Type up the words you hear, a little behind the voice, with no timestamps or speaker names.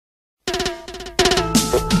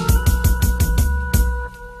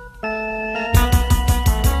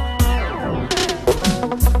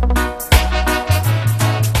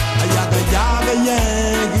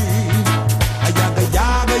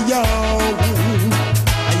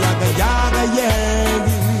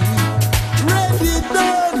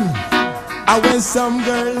with some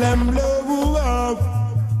girl them blow up.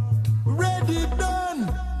 Ready done.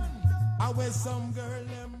 I with some girl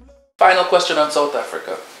them blow. Final question on South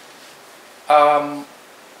Africa.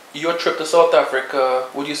 Your trip to South Africa,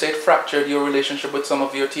 would you say it fractured your relationship with some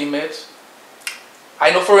of your teammates? I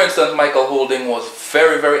know, for instance, Michael Holding was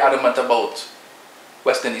very, very adamant about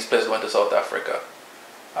West Indies players going to South Africa.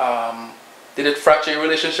 Did it fracture your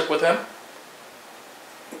relationship with him?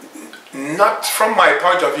 Not from my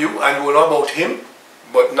point of view. I know about him,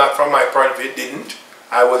 but not from my point of view, it didn't.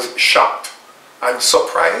 I was shocked and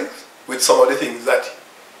surprised with some of the things that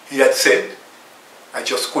he had said. I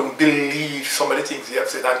just couldn't believe some of the things he had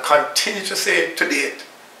said and continue to say it to date.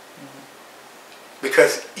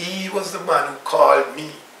 Because he was the man who called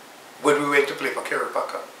me when we went to play for Kerry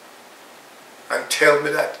Packer and tell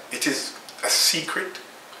me that it is a secret,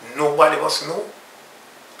 nobody must know.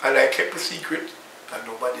 And I kept the secret and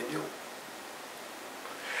nobody knew.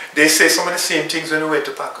 They say some of the same things when we went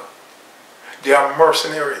to Packer. They are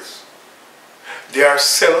mercenaries. They are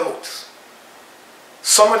sellouts.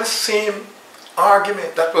 Some of the same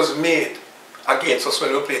argument that was made against us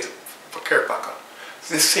when we played for Kerry Packer,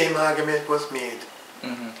 the same argument was made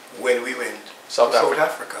when we went to South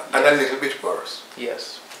Africa. Yes. And a little bit worse.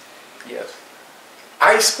 Yes, yes.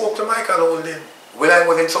 I spoke to Michael Holding when I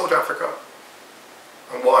was in South Africa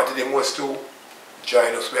and wanted him was to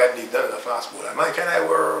join us. We had needed another fast bowler. Mike and I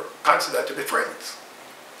were considered to be friends.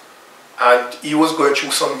 And he was going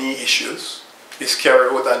through some knee issues. His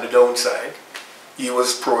career was on the downside. He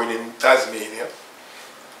was throwing in Tasmania.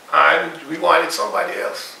 And we wanted somebody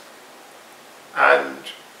else. And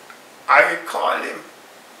I called him.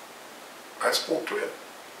 I spoke to him.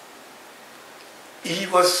 He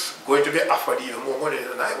was going to be offered even more money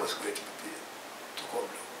than I was going to be paid to come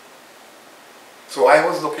down. So I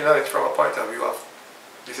was looking at it from a point of view of,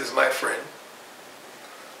 this is my friend.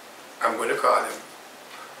 I'm going to call him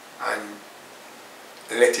and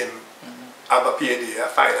let him have a payday, a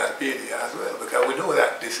final payday as well, because we know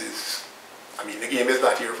that this is, I mean, the game is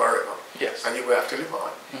not here forever. Yes. And you will have to live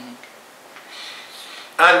on.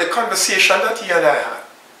 And the conversation that he and I had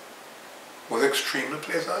was extremely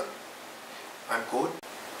pleasant and good.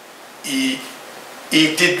 He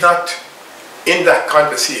did not, in that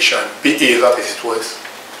conversation, behave as it was.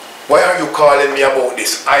 Why are you calling me about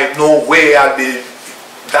this? I know where I'll be.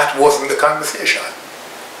 That wasn't the conversation.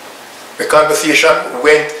 The conversation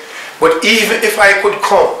went, but even if I could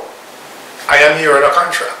come, I am here on a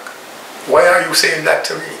contract. Why are you saying that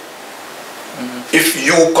to me? If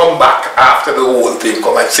you come back after the whole thing,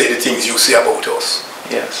 come and say the things you say about us.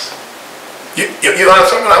 Yes. You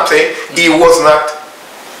understand what I'm saying? He was not,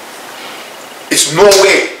 it's no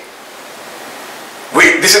way.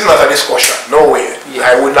 Wait, this is not a discussion. No way. Yeah.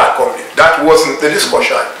 I would not come here. That wasn't the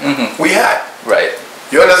discussion we had. Right.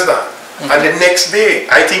 You understand? And the next day,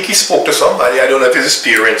 I think he spoke to somebody, I don't know if it's his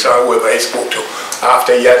parents or whoever he spoke to,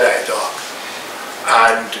 after he had died off.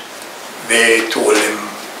 And they told him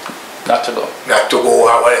not to go. Not to go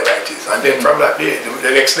or whatever it is. And then from that day,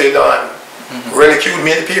 the next day on, ridiculed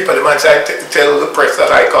me in the paper. The man said, tell the press that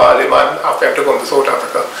I called him and asked him to come to South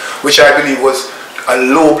Africa, which I believe was a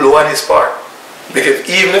low blow on his part. Because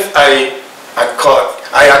even if I had called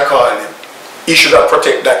him, he should have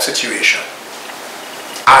protected that situation.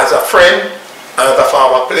 As a friend, as a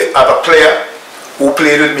former player who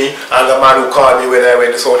played with me, and the man who called me when I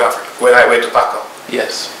went to South Africa, when I went to Packer.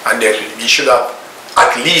 Yes. And then he should have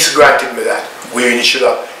at least granted me that, where he should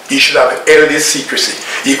have held his secrecy.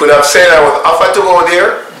 He could have said I was offered to go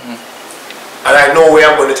there, and I know where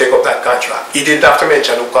I'm going to take up that contract. He didn't have to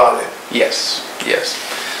mention who called him. Yes, yes.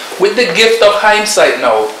 With the gift of hindsight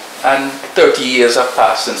now, and 30 years have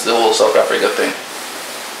passed since the whole South Africa thing,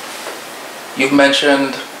 you've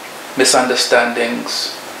mentioned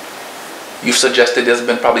misunderstandings. You've suggested there's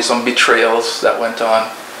been probably some betrayals that went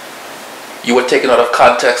on. You were taken out of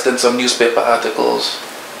context in some newspaper articles.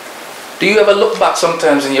 Do you ever look back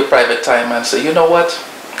sometimes in your private time and say, you know what?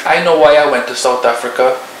 I know why I went to South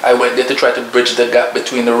Africa. I went there to try to bridge the gap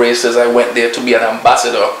between the races. I went there to be an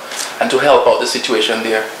ambassador and to help out the situation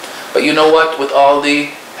there. But you know what? With all the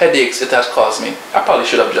headaches it has caused me, I probably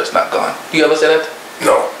should have just not gone. Do you ever say that?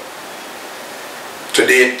 No. To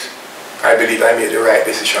date, I believe I made the right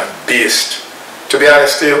decision based. To be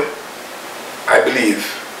honest with you, I believe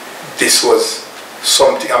this was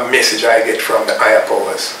something, a message I get from the higher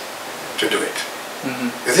powers to do it.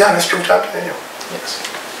 Is the honest truth I'm telling you? Yes.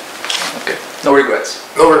 Okay. No regrets?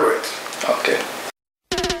 No regrets. Okay.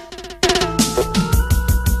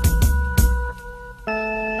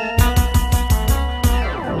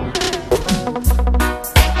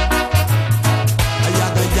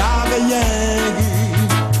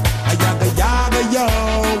 Ayaga yaga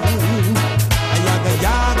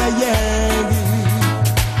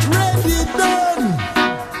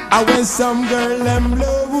I wear some girl them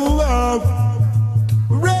love.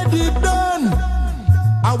 Ready done.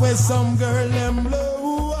 I wear some girl them love.